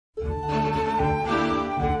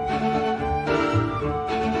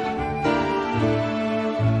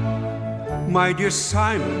my dear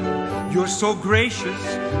Simon, you're so gracious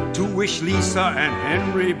to wish Lisa and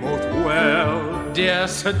Henry both well. Dear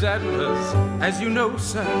Sir Danvers, as you know,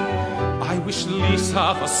 sir, I wish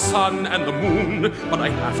Lisa the sun and the moon, but I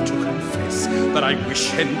have to confess that I wish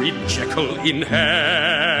Henry Jekyll in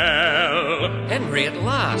hell. Henry at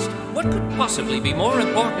last. What could possibly be more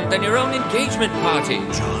important than your own engagement party?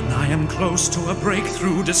 John, I am close to a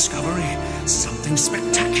breakthrough discovery. Something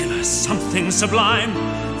spectacular, something sublime.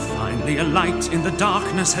 Finally a light in the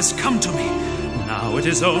darkness has come to me. Now it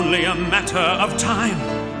is only a matter of time.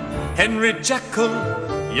 Henry Jekyll,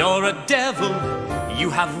 you're a devil. You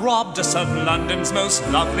have robbed us of London's most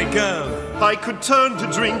lovely girl. I could turn to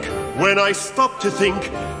drink when I stop to think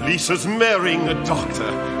Lisa's marrying a doctor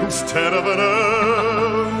instead of an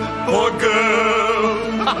earl. Poor girl.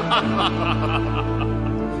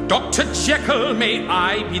 Dr. Jekyll, may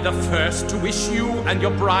I be the first to wish you and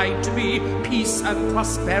your bride to be peace and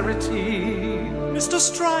prosperity. Mr.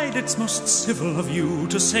 Stride, it's most civil of you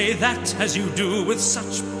to say that as you do with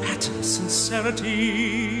such patent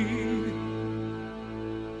sincerity.